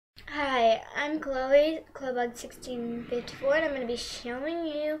Okay, I'm Chloebug1654, and I'm going to be showing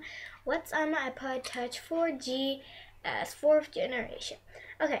you what's on my iPod Touch 4G as 4th generation.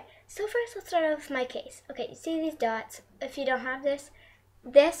 Okay, so first let's start off with my case. Okay, you see these dots? If you don't have this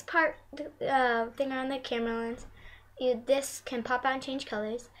part, thing on the camera lens, this can pop out and change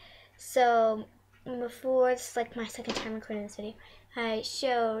colors. So before, this is like my second time recording this video, I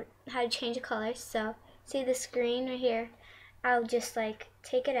showed how to change the colors. So see the screen right here? I'll just like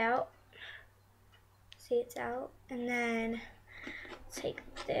take it out. See, it's out, and then take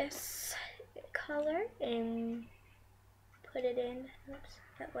this color and put it in. Oops,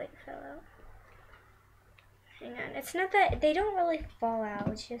 that white fell out. Hang on, it's not that they don't really fall out.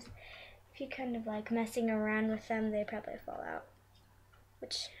 It's just if you kind of like messing around with them, they probably fall out,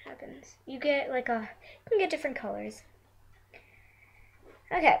 which happens. You get like you can get different colors.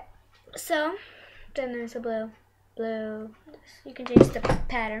 Okay, so then there's a blue. You can change the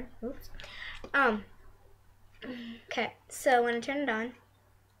pattern. Oops. Okay, so when I turn it on,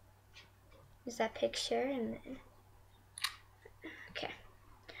 there's that picture, and then okay.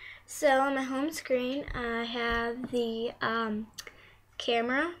 So on my home screen, I have the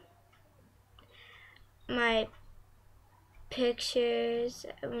camera, my pictures.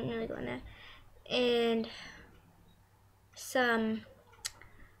 I won't really go on that, and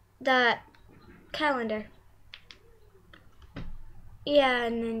the calendar. Yeah,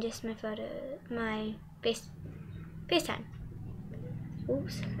 and then just my photo, my FaceTime.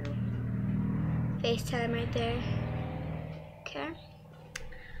 Oops. FaceTime right there. Okay.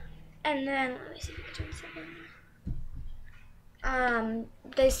 And then let me see if I can turn the second.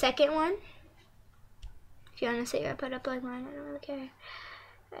 The second one. If you want to see I put up like mine, I don't really care.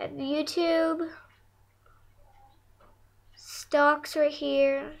 I have YouTube. Stocks right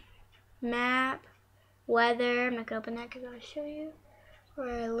here. Map. Weather. I'm not gonna open that because I'll show you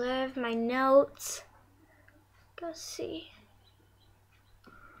where I live. My notes. Let's see.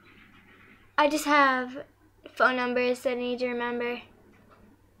 I just have phone numbers that I need to remember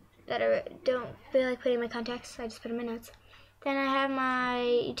that I don't feel like putting in my contacts, so I just put in my notes. Then I have my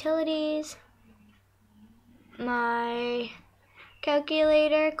utilities, my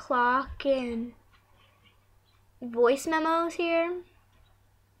calculator, clock, and voice memos here.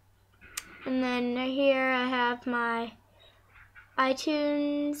 And then right here I have my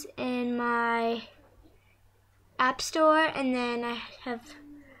iTunes and my App Store, and then I have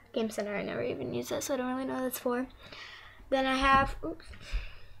Game Center. I never even use that, so I don't really know what that's for. Then I have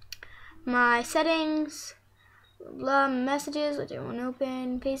my settings, messages, which I won't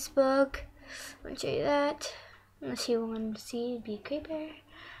open, Facebook, I won't show you that, unless you want to see, it'd be creeper,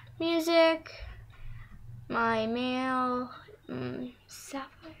 music, my mail,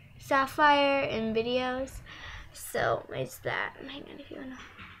 Sapphire, and videos. So it's that. Hang on if you want to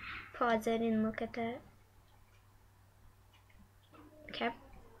pause it and look at that.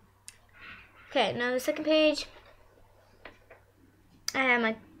 Okay, now the second page, I have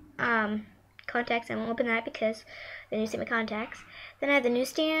my contacts. I won't open that because then you see my contacts. Then I have the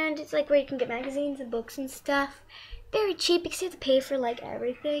newsstand. It's like where you can get magazines and books and stuff. Very cheap because you have to pay for like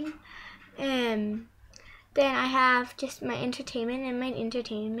everything. And then I have just my entertainment, and my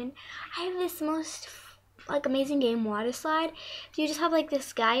entertainment, I have this most like amazing game, water slide. So you just have like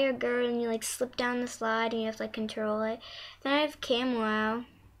this guy or girl, and you like slip down the slide, and you have to like control it. Then I have CamWow,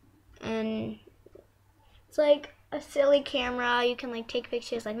 and it's like a silly camera. You can like take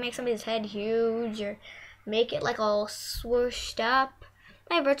pictures, like make somebody's head huge or make it like all swooshed up.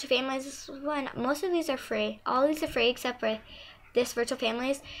 I have virtual families. This one, most of these are free. All these are free except for this virtual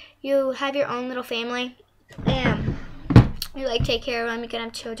families. You have your own little family, and you like take care of them. You can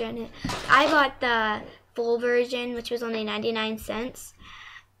have children. I bought the full version, which was only 99 cents.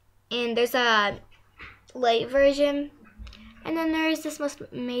 And there's a light version. And then there is this most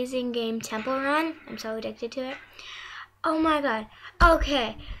amazing game, Temple Run. I'm so addicted to it. Oh my god.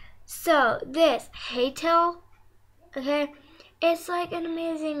 Okay. So this Haytel, okay, it's like an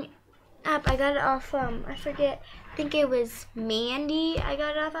amazing app. I got it off I forget. I think it was Mandy. I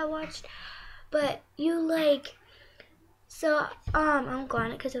got it off. I watched. But you like, so I won't go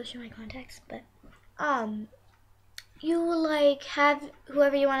on it because it'll show my contacts. But you will like have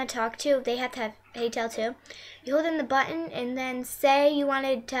whoever you want to talk to. They have to have Haytel too. You hold down the button and then say you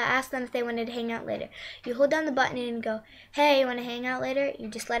wanted to ask them if they wanted to hang out later. You hold down the button and go, hey, you want to hang out later? You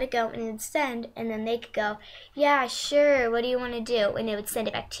just let it go and it'd send, and then they could go, yeah, sure, what do you want to do? And it would send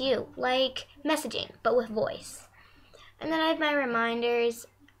it back to you, like messaging, but with voice. And then I have my reminders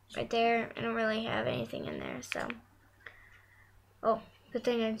right there. I don't really have anything in there, so. Oh, good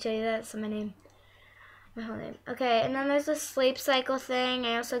thing I didn't show you that. That's my name. my whole name. Okay, and then there's the sleep cycle thing.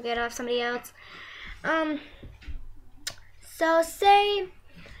 I also get off somebody else. So say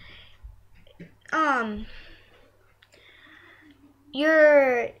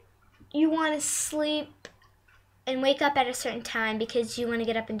you want to sleep and wake up at a certain time because you want to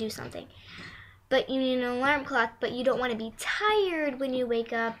get up and do something. But you need an alarm clock, but you don't want to be tired when you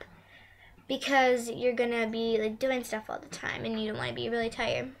wake up because you're going to be like doing stuff all the time and you don't want to be really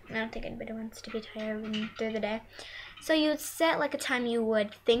tired. I don't think anybody wants to be tired through the day. So you would set like a time you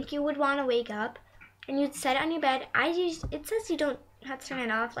would think you would want to wake up, and you'd set it on your bed. It says you don't have to turn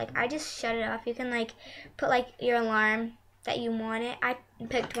it off. Like, I just shut it off. You can like put like your alarm that you want it. I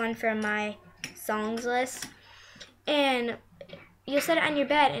picked one for my songs list, and you'll set it on your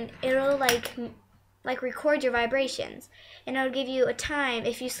bed, and it'll like record your vibrations, and it'll give you a time.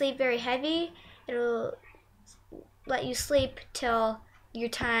 If you sleep very heavy, it'll let you sleep till your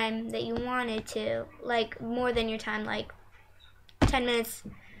time that you wanted to, like more than your time, like 10 minutes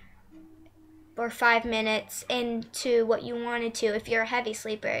or 5 minutes into what you wanted to if you're a heavy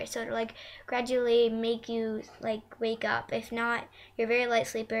sleeper. So it'll like gradually make you like wake up. If not, you're a very light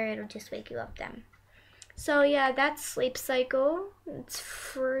sleeper, it'll just wake you up then. So yeah, that's Sleep Cycle. It's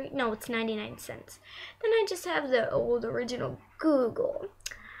free. No, it's 99 cents. Then I just have the old original Google.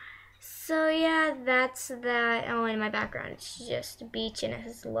 So yeah, that's that. Oh, in my background, it's just a beach and it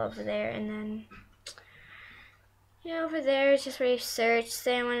has love there. And then, yeah, over there, it's just where you search.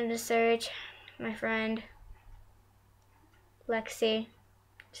 Say I wanted to search my friend Lexi.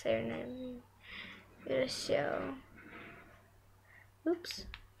 Say her name. Get a show. Oops,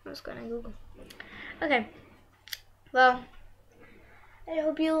 I was going to Google. Okay, well, I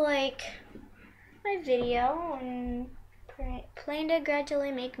hope you like my video, and plan to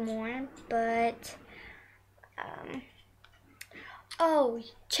gradually make more, but, oh,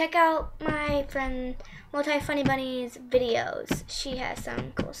 check out my friend Multi-Funny Bunny's videos. She has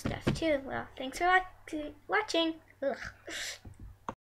some cool stuff too. Well, thanks for watching. Ugh.